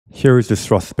Here is the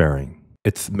thrust bearing.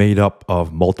 It's made up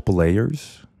of multiple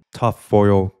layers: top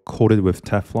foil coated with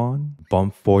Teflon,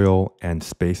 bump foil and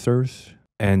spacers,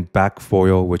 and back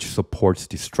foil which supports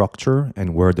the structure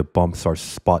and where the bumps are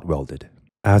spot welded.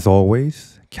 As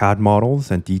always, CAD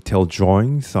models and detailed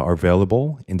drawings are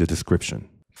available in the description.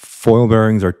 Foil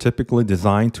bearings are typically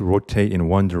designed to rotate in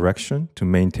one direction to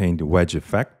maintain the wedge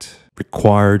effect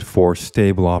required for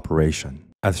stable operation.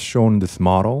 As shown in this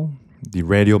model, the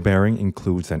radial bearing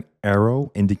includes an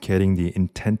arrow indicating the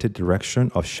intended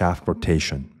direction of shaft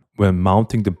rotation. When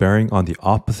mounting the bearing on the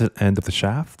opposite end of the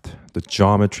shaft, the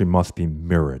geometry must be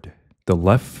mirrored. The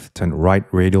left and right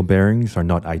radial bearings are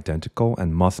not identical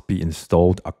and must be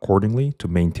installed accordingly to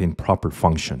maintain proper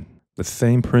function. The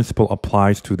same principle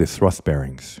applies to the thrust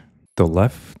bearings. The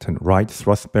left and right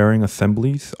thrust bearing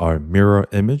assemblies are mirror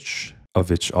image of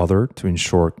each other to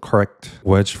ensure correct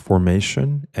wedge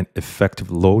formation and effective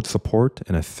load support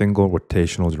in a single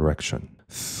rotational direction.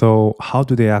 So how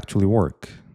do they actually work?